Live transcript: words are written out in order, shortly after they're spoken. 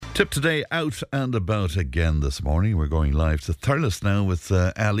Tip today, out and about again this morning. We're going live to Thurles now with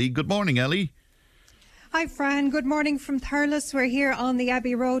Ali. Good morning, Ali. Hi, Fran. Good morning from Thurles. We're here on the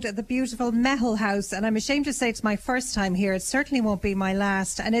Abbey Road at the beautiful Mehel House, and I'm ashamed to say it's my first time here. It certainly won't be my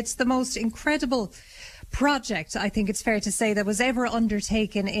last, and it's the most incredible project, I think it's fair to say, that was ever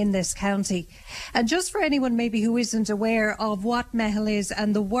undertaken in this county. And just for anyone maybe who isn't aware of what Mehel is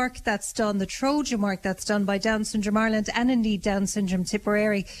and the work that's done, the Trojan work that's done by Down Syndrome Ireland and indeed Down Syndrome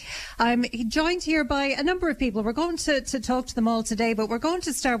Tipperary, I'm joined here by a number of people. We're going to talk to them all today, but we're going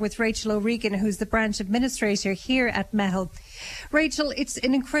to start with Rachel O'Regan, who's the branch administrator here at Mehel. Rachel, it's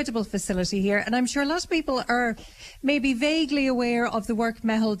an incredible facility here, and I'm sure a lot of people are maybe vaguely aware of the work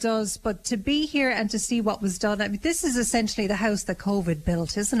Mehel does, but to be here and to see what was done, I mean, this is essentially the house that COVID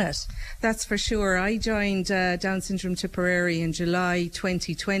built, isn't it? That's for sure. I joined Down Syndrome Tipperary in July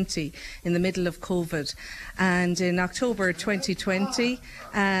 2020 in the middle of COVID, and in October 2020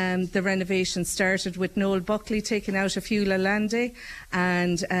 the renovation started with Noel Buckley taking out a few Lalande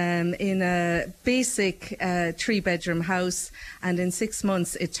and in a basic 3-bedroom house, and in 6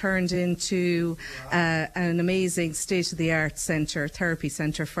 months it turned into an amazing state-of-the-art centre, therapy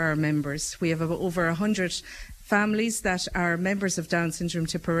centre for our members. We have over 100 families that are members of Down Syndrome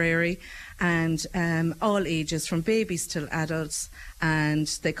Tipperary, and all ages from babies till adults, and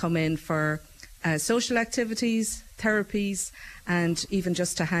they come in for social activities, therapies, and even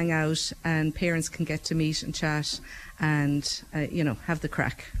just to hang out, and parents can get to meet and chat and have the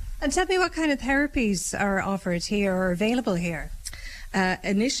crack. And tell me what kind of therapies are offered here or available here?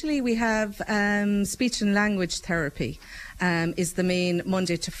 Initially we have speech and language therapy is the main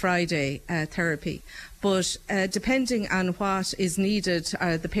Monday to Friday therapy, but depending on what is needed,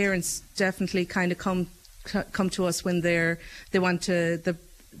 the parents definitely kind of come to us when they want to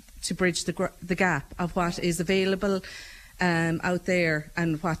bridge the gap of what is available out there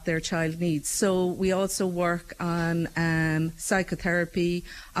and what their child needs. So we also work on psychotherapy,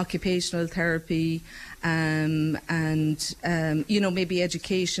 occupational therapy, and maybe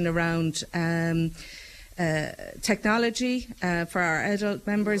education around technology for our adult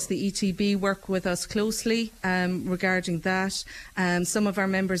members. The ETB work with us closely regarding that. Some of our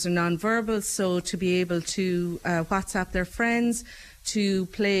members are non-verbal, so to be able to WhatsApp their friends, to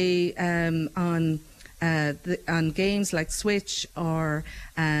play on games like Switch, or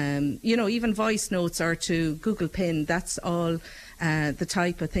even voice notes, or to Google Pin. That's all the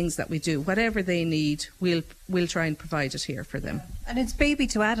type of things that we do. Whatever they need, we'll try and provide it here for them. And it's baby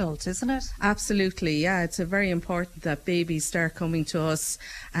to adult, isn't it? Absolutely, yeah. It's very important that babies start coming to us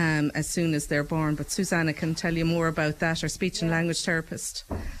as soon as they're born. But Susanna can tell you more about that, our speech and language therapist.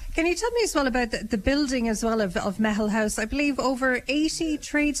 Can you tell me as well about the building as well of Mehel House? I believe over 80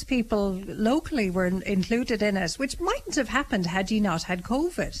 tradespeople locally were included in it, which mightn't have happened had you not had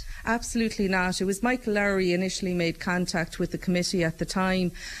COVID. Absolutely not. It was Michael Lowry initially made contact with the committee at the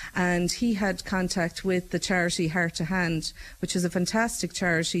time, and he had contact with the charity Heart to Hand, which is a fantastic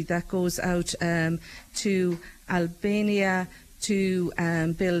charity that goes out to Albania to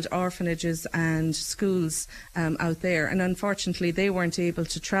build orphanages and schools out there, and unfortunately they weren't able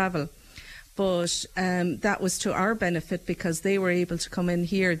to travel, but that was to our benefit because they were able to come in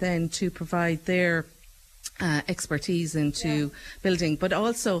here then to provide their expertise into building. But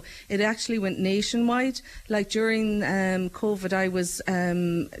also it actually went nationwide. Like during COVID, I was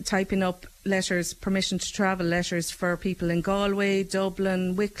typing up letters, permission to travel letters for people in Galway,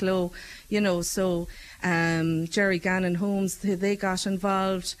 Dublin, Wicklow, so Jerry Gannon Homes, they got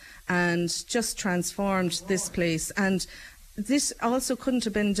involved and just transformed this place. And this also couldn't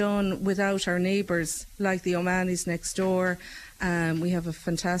have been done without our neighbours, like the O'Mahony's next door. We have a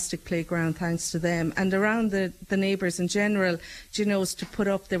fantastic playground thanks to them, and around the neighbours in general, to put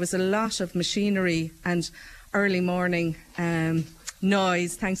up, there was a lot of machinery and early morning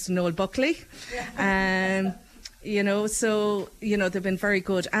noise thanks to Noel Buckley. They've been very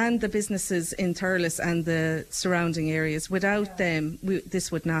good, and the businesses in Thurles and the surrounding areas. Without them,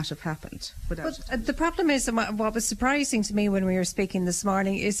 this would not have happened. But the problem is, and what was surprising to me when we were speaking this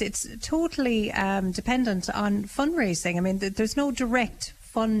morning, is it's totally dependent on fundraising. I mean, there's no direct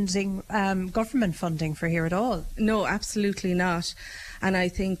funding, government funding for here at all. No, absolutely not. And I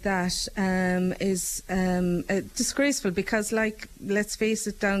think that is disgraceful because, let's face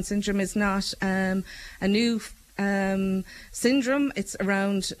it, Down syndrome is not a new syndrome. It's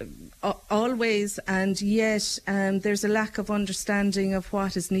around always, and yet there's a lack of understanding of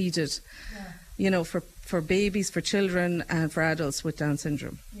what is needed, for babies, for children, and for adults with Down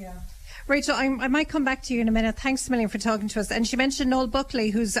syndrome. Yeah. Rachel, I might come back to you in a minute. Thanks a million for talking to us. And she mentioned Noel Buckley,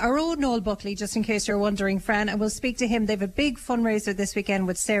 who's our own Noel Buckley, just in case you're wondering, Fran, and we'll speak to him. They have a big fundraiser this weekend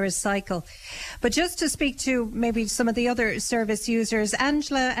with Sarah's Cycle. But just to speak to maybe some of the other service users,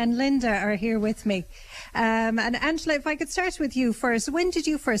 Angela and Linda are here with me. And Angela, if I could start with you first. When did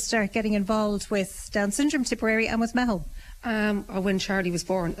you first start getting involved with Down syndrome, Tipperary, and with Mehel? When Charlie was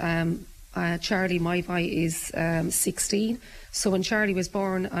born. Charlie, my boy, is 16. So when Charlie was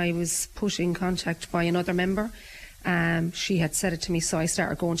born, I was put in contact by another member. She had said it to me, so I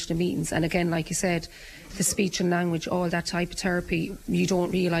started going to the meetings. And again, like you said, the speech and language, all that type of therapy, you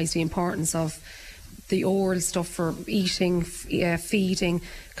don't realise the importance of the oral stuff for eating, feeding,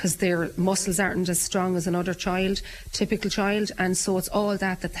 because their muscles aren't as strong as another child, typical child. And so it's all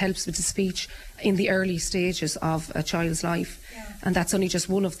that helps with the speech in the early stages of a child's life. Yeah. And that's only just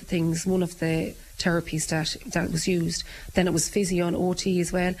one of the things, one of the therapies that was used. Then it was physio and OT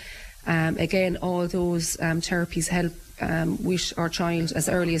as well. Again, all those therapies help with our child as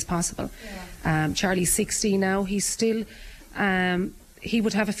early as possible. Yeah. Charlie's 16 now. He's still... he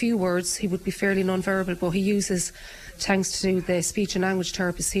would have a few words. He would be fairly non-verbal, but he uses, thanks to the speech and language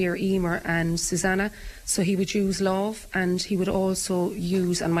therapists here, Emer and Susanna, so he would use Love, and he would also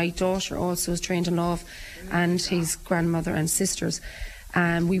use, and my daughter also is trained in Love, and his grandmother and sisters.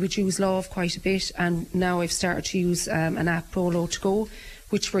 We would use Love quite a bit, and now I've started to use an app, Prolo to Go,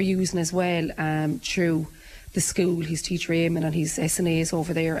 which we're using as well through the school. His teacher Eamon and his SNAs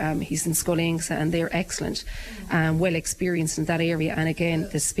over there, he's in Scolinx, and they're excellent, well experienced in that area. And again,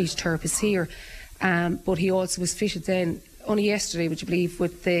 the speech therapists here, but he also was fitted then only yesterday, would you believe,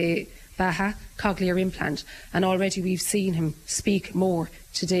 with the Baha cochlear implant, and already we've seen him speak more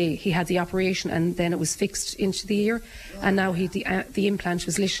today. He had the operation and then it was fixed into the ear, and now the implant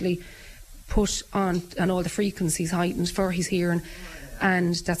was literally put on and all the frequencies heightened for his hearing.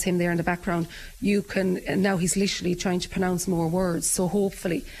 And that's him there in the background. You can, now he's literally trying to pronounce more words, so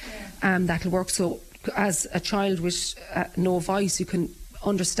hopefully that'll work. So as a child with no voice, you can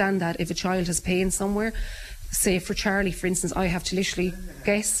understand that if a child has pain somewhere, say for Charlie, for instance, I have to literally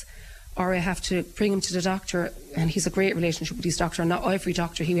guess, or I have to bring him to the doctor, and he's a great relationship with his doctor, and not every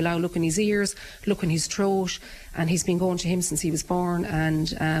doctor he will allow look in his ears, look in his throat, and he's been going to him since he was born, and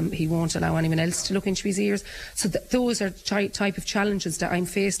he won't allow anyone else to look into his ears. So those are type of challenges that I'm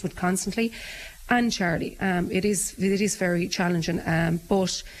faced with constantly. And Charlie, it is very challenging,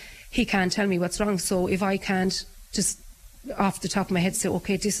 but he can't tell me what's wrong. So if I can't just off the top of my head say,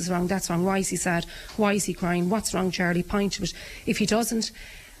 okay, this is wrong, that's wrong, why is he sad, why is he crying, what's wrong, Charlie, point to it. If he doesn't,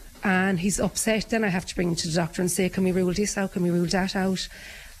 and he's upset, then I have to bring him to the doctor and say, can we rule this out, can we rule that out,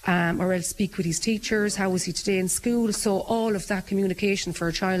 or else speak with his teachers, how was he today in school. So all of that communication for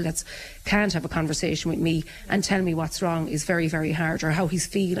a child that can't have a conversation with me and tell me what's wrong is very, very hard, or how he's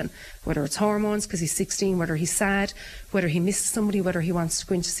feeling, whether it's hormones because he's 16, whether he's sad, whether he misses somebody, whether he wants to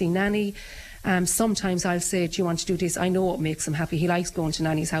go in to see Nanny. Sometimes I'll say, do you want to do this? I know what makes him happy. He likes going to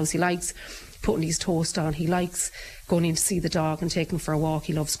Nanny's house, he likes putting his toast on, he likes going in to see the dog and taking him for a walk,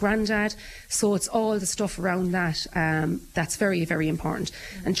 he loves Grandad. So it's all the stuff around that that's very, very important.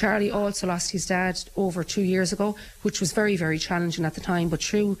 And Charlie also lost his dad over 2 years ago, which was very, very challenging at the time, but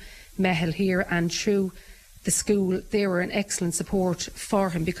through Mehel here and through the school, they were an excellent support for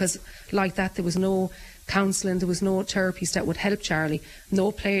him, because like that there was no counselling, there was no therapies that would help Charlie,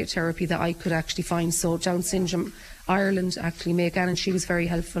 no play therapy that I could actually find. So Down Syndrome Ireland, actually May Gannon, she was very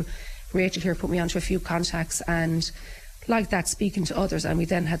helpful. Rachel here put me onto a few contacts, and like that, speaking to others. And we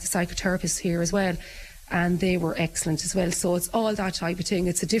then had the psychotherapists here as well, and they were excellent as well. So it's all that type of thing.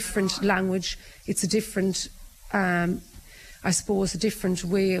 It's a different language, it's a different I suppose a different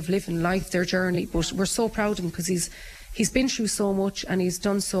way of living life, their journey. But we're so proud of him because he's been through so much and he's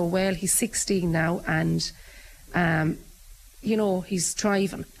done so well. He's 16 now, and you know, he's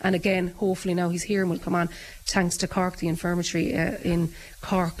thriving. And again, hopefully now he's here and will come on, thanks to Cork, the infirmary in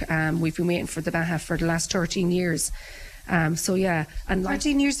Cork. We've been waiting for the Baha for the last 13 years. So yeah, and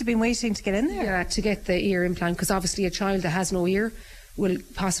 13 years have been waiting to get in there. Yeah, to get the ear implant, because obviously a child that has no ear will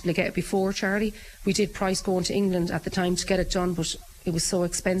possibly get it before Charlie. We did price going to England at the time to get it done, but it was so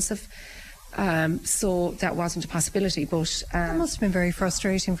expensive. So that wasn't a possibility. But that must have been very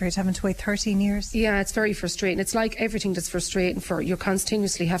frustrating for you, having to wait 13 years. Yeah, it's very frustrating. It's like everything that's frustrating for you.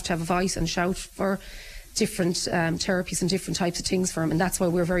 Continuously have to have a voice and shout for different therapies and different types of things for him, and that's why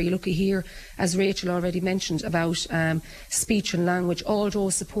we're very lucky here, as Rachel already mentioned, about speech and language, all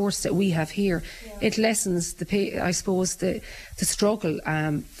those supports that we have here. Yeah. It lessens I suppose the struggle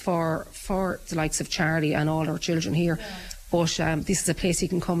for the likes of Charlie and all our children here. Yeah. But this is a place he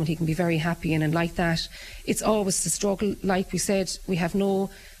can come and he can be very happy in, and like that, it's always the struggle. Like we said, we have no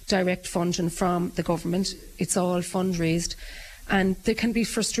direct funding from the government. It's all fundraised, and there can be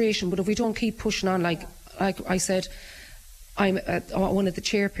frustration, but if we don't keep pushing on, like I said, I'm one of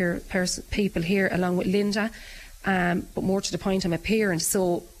the people here along with Linda, but more to the point, I'm a parent,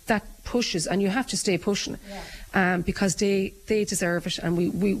 so that pushes, and you have to stay pushing, because they deserve it, and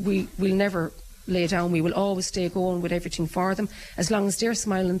we'll never lay down. We will always stay going with everything for them. As long as they're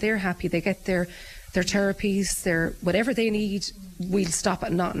smiling, they're happy, they get their therapies, their whatever they need, we'll stop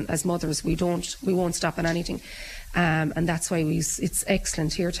at nothing. As mothers, we won't stop at anything. And that's why it's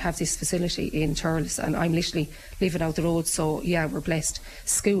excellent here to have this facility in Thurles, and I'm literally living out the road, so yeah, we're blessed.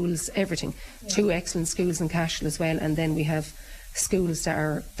 Schools, everything. 2 excellent schools in Cashel as well, and then we have schools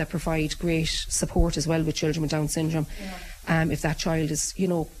that provide great support as well with children with Down syndrome. If that child is,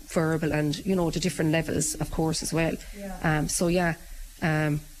 verbal, and the different levels, of course, as well.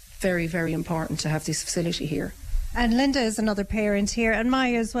 Very, very important to have this facility here. And Linda is another parent here, and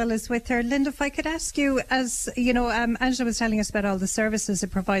Maya as well is with her. Linda, if I could ask you, as Angela was telling us about all the services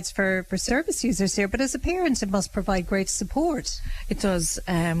it provides for service users here, but as a parent, it must provide great support. It does.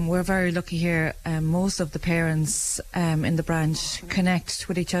 We're very lucky here. Most of the parents in the branch connect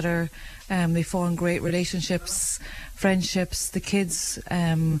with each other. They form great relationships, friendships. The kids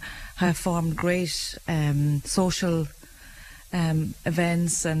have formed great social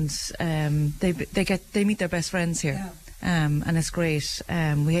events, and they meet their best friends here, and it's great.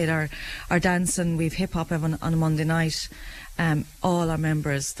 We had our dancing. We've hip hop on a Monday night. All our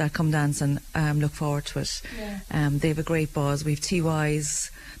members that come dancing look forward to it. They have a great buzz. We've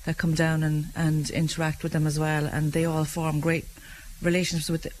TYs that come down and interact with them as well, and they all form great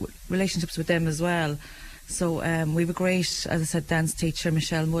relationships with them as well. So we have a great, as I said, dance teacher,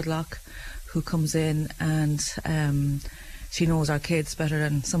 Michelle Mudlock, who comes in and she knows our kids better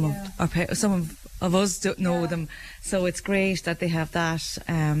than some of us know them. So it's great that they have that.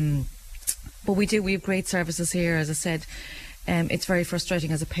 But we have great services here. As I said, it's very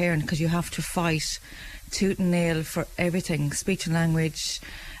frustrating as a parent because you have to fight tooth and nail for everything: speech and language,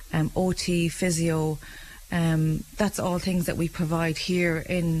 OT, physio. That's all things that we provide here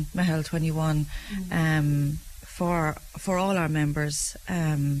in Mahel 21 for all our members.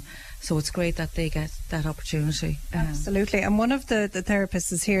 So it's great that they get that opportunity. Absolutely. And one of the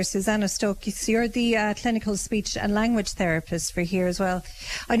therapists is here, Susanna Stokes. You're the clinical speech and language therapist for here as well.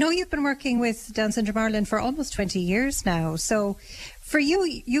 I know you've been working with Down Syndrome Ireland for almost 20 years now. So for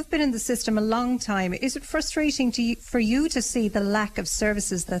you, you've been in the system a long time. Is it frustrating for you to see the lack of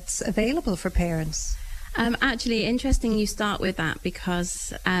services that's available for parents? Actually, interesting you start with that,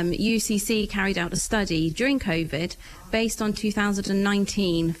 because UCC carried out a study during COVID based on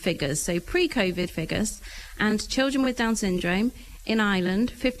 2019 figures, so pre-COVID figures, and children with Down syndrome in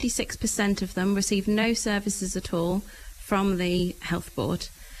Ireland, 56% of them received no services at all from the health board,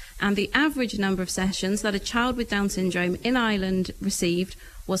 and the average number of sessions that a child with Down syndrome in Ireland received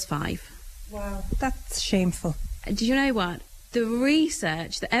was 5. Wow, that's shameful. Do you know what? The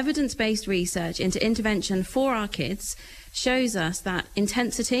research, the evidence-based research into intervention for our kids shows us that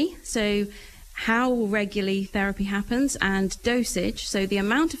intensity, so how regularly therapy happens, and dosage, so the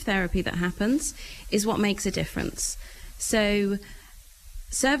amount of therapy that happens, is what makes a difference. So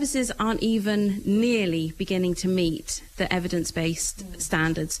services aren't even nearly beginning to meet the evidence-based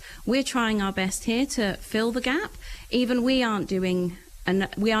standards. We're trying our best here to fill the gap. Even we aren't doing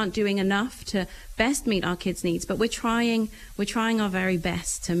enough to best meet our kids' needs, but we're trying our very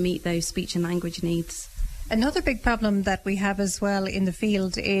best to meet those speech and language needs. Another big problem that we have as well in the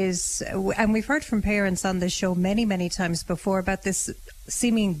field is, and we've heard from parents on this show many, many times before, about this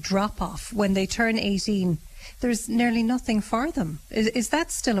seeming drop-off when they turn 18. There's nearly nothing for them. Is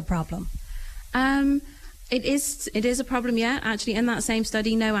that still a problem? It is a problem, yeah. Actually, in that same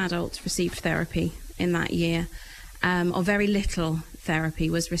study, no adults received therapy in that year, or very little therapy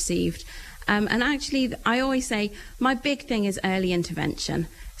was received. And actually, I always say my big thing is early intervention.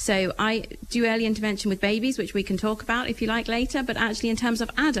 So I do early intervention with babies, which we can talk about if you like later, but actually in terms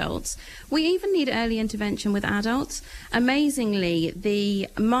of adults, we even need early intervention with adults. Amazingly, the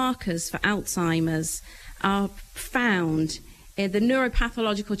markers for Alzheimer's are found, the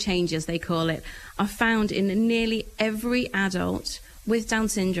neuropathological changes they call it, are found in nearly every adult with Down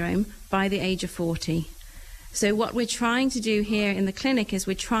syndrome by the age of 40. So what we're trying to do here in the clinic is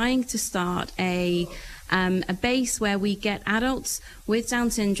we're trying to start a base where we get adults with Down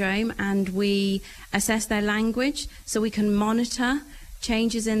syndrome and we assess their language, so we can monitor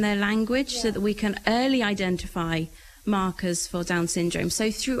changes in their language, so that we can early identify markers for Down syndrome. So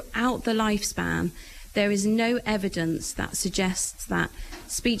throughout the lifespan, there is no evidence that suggests that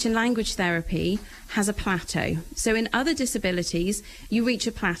speech and language therapy has a plateau. So in other disabilities, you reach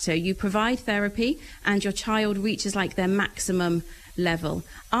a plateau, you provide therapy, and your child reaches like their maximum level.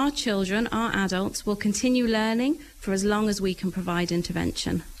 Our children, our adults, will continue learning for as long as we can provide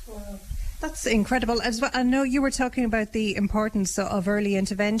intervention. That's incredible. As well, I know you were talking about the importance of early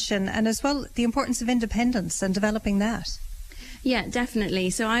intervention and as well the importance of independence and developing that. Yeah, definitely.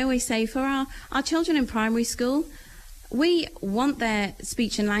 So I always say for our children in primary school, we want their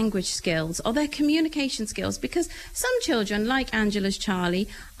speech and language skills or their communication skills, because some children, like Angela's Charlie,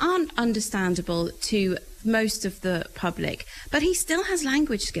 aren't understandable to most of the public, but he still has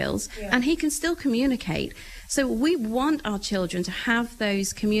language skills and he can still communicate. So we want our children to have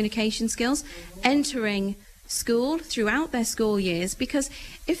those communication skills entering school throughout their school years, because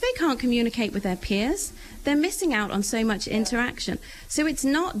if they can't communicate with their peers, they're missing out on so much interaction. So it's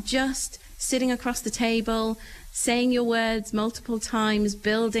not just sitting across the table, saying your words multiple times,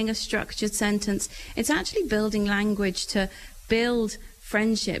 building a structured sentence. It's actually building language to build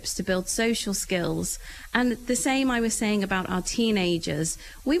friendships, to build social skills. And the same I was saying about our teenagers.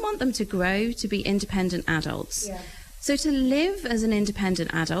 We want them to grow to be independent adults. Yeah. So to live as an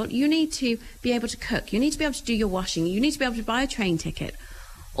independent adult, you need to be able to cook. You need to be able to do your washing. You need to be able to buy a train ticket.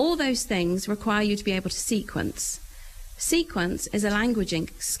 All those things require you to be able to sequence. Sequence is a languaging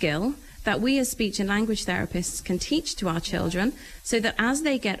skill that we as speech and language therapists can teach to our children, so that as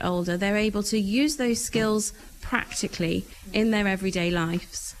they get older, they're able to use those skills practically in their everyday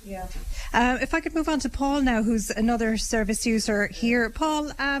lives. Yeah. If I could move on to Paul now, who's another service user here.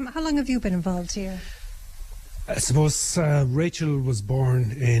 Paul, how long have you been involved here? I suppose Rachel was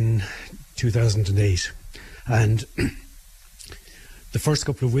born in 2008, and the first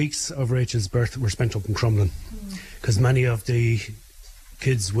couple of weeks of Rachel's birth were spent up in Crumlin, because many of the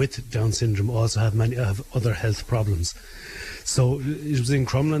kids with Down syndrome also have other health problems. So it was in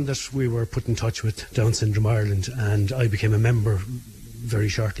Crumlin that we were put in touch with Down Syndrome Ireland, and I became a member very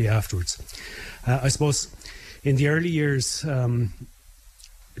shortly afterwards. I suppose in the early years,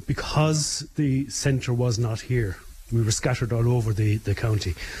 because the centre was not here, we were scattered all over the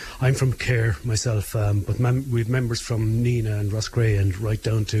county. I'm from Cahir myself, but we have members from Neenah and Roscrea and right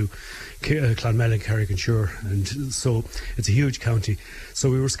down to Clonmel, Carrick-on-Suir, and so it's a huge county. So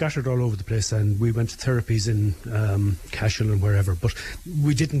we were scattered all over the place, and we went to therapies in Cashel and wherever, but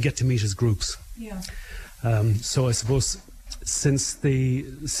we didn't get to meet as groups. Yeah. So I suppose since the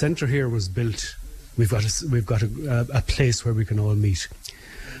centre here was built, we've got a place where we can all meet,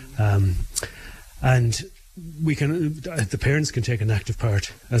 and we can, the parents can take an active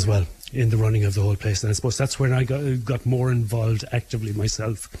part as well in the running of the whole place. And I suppose that's when I got more involved actively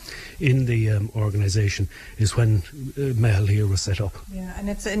myself in the organisation, is when Mehel here was set up. Yeah, and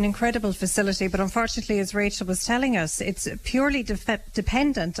it's an incredible facility, but unfortunately, as Rachel was telling us, it's purely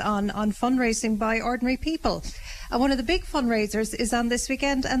dependent on fundraising by ordinary people. And one of the big fundraisers is on this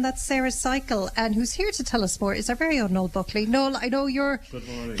weekend, and that's Sarah's Cycle. And who's here to tell us more is our very own Noel Buckley. Noel, I know you're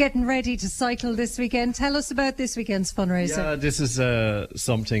getting ready to cycle this weekend. Tell us about this weekend's fundraiser. Yeah, this is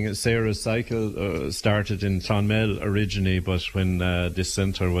something. Sarah's Cycle started in Clonmel originally, but when this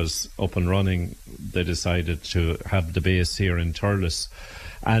centre was up and running, they decided to have the base here in Thurles.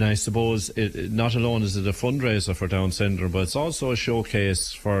 And I suppose not alone is it a fundraiser for Down syndrome, but it's also a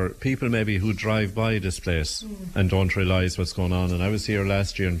showcase for people maybe who drive by this place and don't realise what's going on. And I was here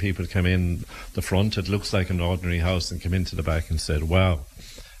last year and people came in the front, it looks like an ordinary house, and came into the back and said, wow,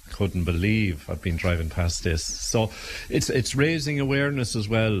 I couldn't believe I've been driving past this. So it's raising awareness as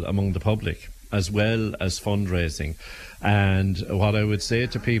well among the public, as well as fundraising. And what I would say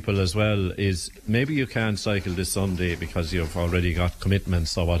to people as well is, maybe you can't cycle this Sunday because you've already got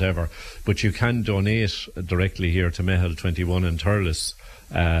commitments or whatever, but you can donate directly here to Mehel 21 in Thurles.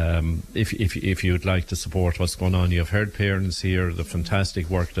 If you'd like to support what's going on. You've heard parents here, the fantastic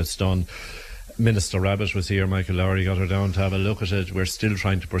work that's done. Minister Rabbit was here, Michael Lowry got her down to have a look at it. We're still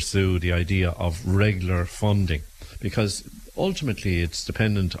trying to pursue the idea of regular funding, because ultimately it's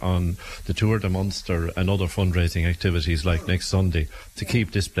dependent on the Tour de Munster and other fundraising activities like next Sunday to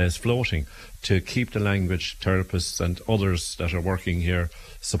keep this place floating, to keep the language therapists and others that are working here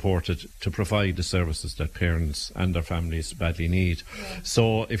supported, to provide the services that parents and their families badly need. Yeah.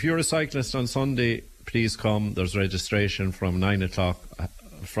 So if you're a cyclist on Sunday, please come. There's registration from 9 o'clock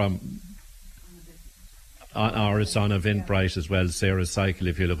or it's on Eventbrite as well, Sarah's Cycle,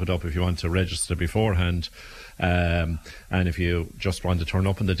 if you look it up, if you want to register beforehand. And if you just want to turn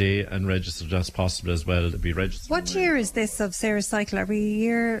up on the day and register, that's possible as well to be registered. What year is this of Sarah's Cycle? Are we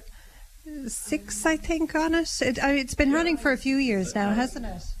year 6, I think, on it? It's been running for a few years now, hasn't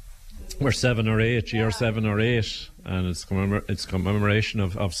it? we're 7 or 8, year 7 or 8, and it's commemoration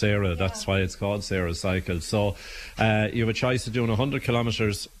of Sarah. That's why it's called Sarah's Cycle. So you have a choice of doing 100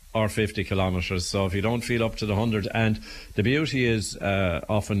 kilometres or 50 kilometres. So if you don't feel up to the 100, and the beauty is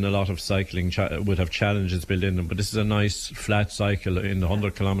often a lot of cycling would have challenges built in them, but this is a nice flat cycle. In the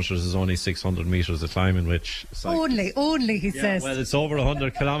 100 kilometres is only 600 metres of climbing, which only he says. Well, it's over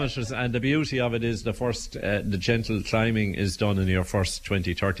 100 kilometres, and the beauty of it is the gentle climbing is done in your first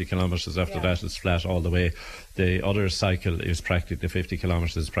 20-30 kilometres. After that it's flat all the way. The other cycle is practically, the 50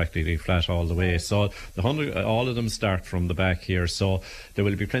 kilometres is practically flat all the way. So the 100, all of them start from the back here. So there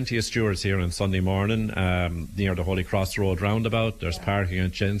will be plenty of stewards here on Sunday morning near the Holy Cross Road roundabout. There's parking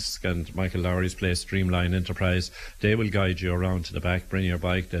at Jensk and Michael Lowry's place, Streamline Enterprise. They will guide you around to the back. Bring your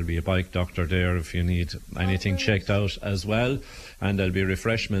bike. There'll be a bike doctor there if you need anything checked out as well. And there'll be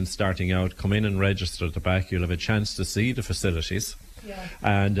refreshments starting out. Come in and register at the back. You'll have a chance to see the facilities.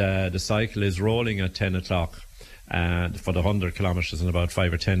 And the cycle is rolling at 10 o'clock. And for the 100 kilometres, and about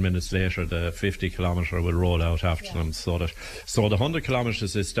 5 or 10 minutes later, the 50 kilometre will roll out after them. So the 100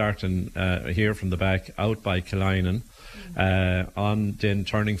 kilometres is starting here from the back, out by Killiney, on then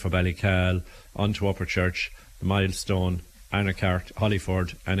turning for Ballycal, onto Upper Church, the Milestone, Anacart,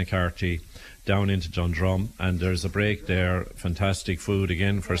 Hollyford, Anacarty, down into Dundrum, and there's a break there. Fantastic food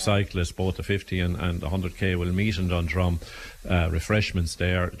again for cyclists. Both the 50 and the 100k will meet in Dundrum. Refreshments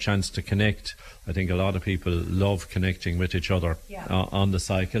there, a chance to connect. I think a lot of people love connecting with each other on the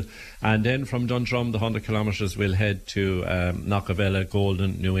cycle. And then from Dundrum, the 100 kilometres will head to Knockavella,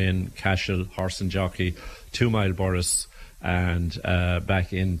 Golden, Newin, Cashel, Horse and Jockey, 2 Mile Borris, and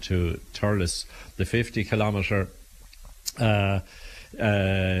back into Thurles. The 50 kilometre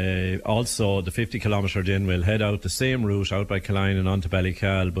also the 50 kilometre then will head out the same route out by Killiney and onto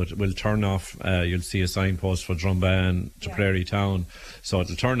Ballycal, but will turn off. You'll see a signpost for Drumban to Prairie Town, so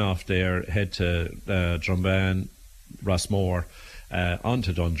it'll turn off there, head to Drumban, Rossmore,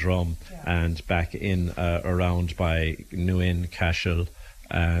 onto Dundrum, and back in around by Newin, Cashel,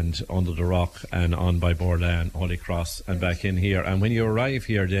 and under the rock, and on by Borlan, Holy Cross, and back in here. And when you arrive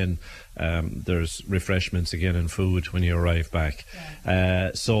here then there's refreshments again and food when you arrive back.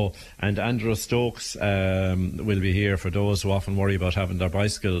 And Andrew Stokes will be here for those who often worry about having their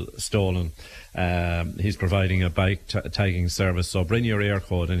bicycle stolen. He's providing a bike tagging service, so bring your air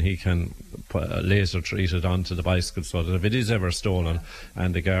code and he can laser treat it onto the bicycle, so that if it is ever stolen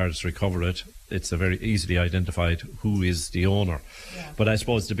and the guards recover it, it's a very easily identified who is the owner. But I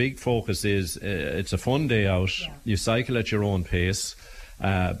suppose the big focus is it's a fun day out. You cycle at your own pace,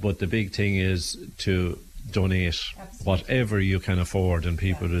 but the big thing is to donate whatever you can afford. And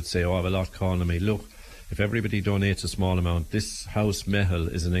people would say, oh, I have a lot calling me. Look, if everybody donates a small amount, this House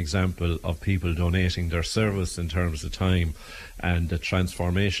Mehel is an example of people donating their service in terms of time and the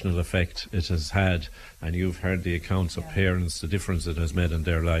transformational effect it has had. And you've heard the accounts of parents, the difference it has made in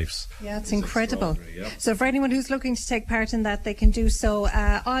their lives. Yeah, it's incredible. So for anyone who's looking to take part in that, they can do so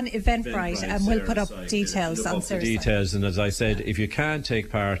on Eventbrite, and we'll put up details on Thursday. Details, and as I said, if you can't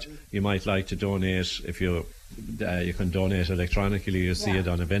take part, you might like to donate. If you can donate electronically, you see it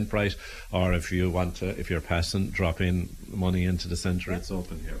on Eventbrite, or if you want to, if you're passing, drop in money into the centre. It's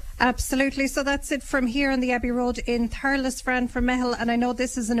open here. Absolutely. So that's it from here on the Abbey Road in Thurles, Fran, from Mehel. And I know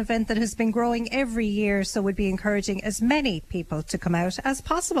this is an event that has been growing every year, so we'd be encouraging as many people to come out as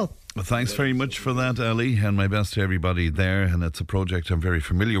possible. Well, thanks very much for that, Ali, and my best to everybody there. And it's a project I'm very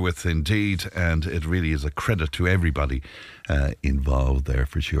familiar with indeed, and it really is a credit to everybody involved there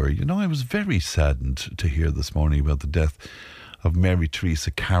for sure. You know, I was very saddened to hear this morning about the death of Mary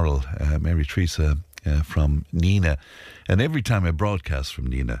Teresa Carroll. Mary Teresa from Nina, and every time I broadcast from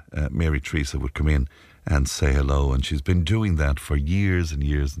Nina, Mary Teresa would come in and say hello, and she's been doing that for years and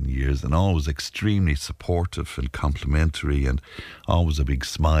years and years, and always extremely supportive and complimentary, and always a big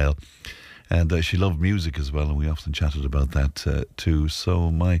smile. And she loved music as well, and we often chatted about that too.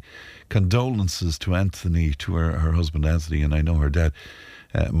 So my condolences to Anthony, to her husband Anthony, and I know her dad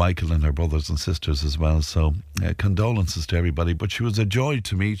Michael, and her brothers and sisters as well. So condolences to everybody. But she was a joy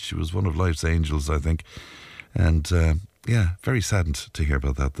to meet. She was one of life's angels, I think. And very saddened to hear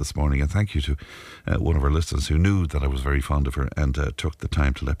about that this morning. And thank you to one of our listeners who knew that I was very fond of her and took the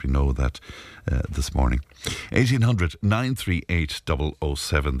time to let me know that this morning. 1800 938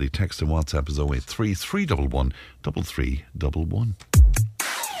 007. The text and WhatsApp is 083 311 3311.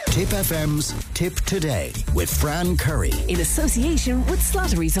 Tip FM's Tip Today with Fran Curry. In association with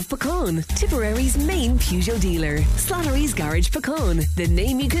Slattery's of Puckane, Tipperary's main Peugeot dealer. Slattery's Garage Puckane, the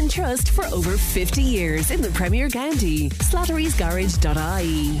name you can trust for over 50 years in the Premier County.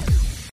 Slattery'sGarage.ie.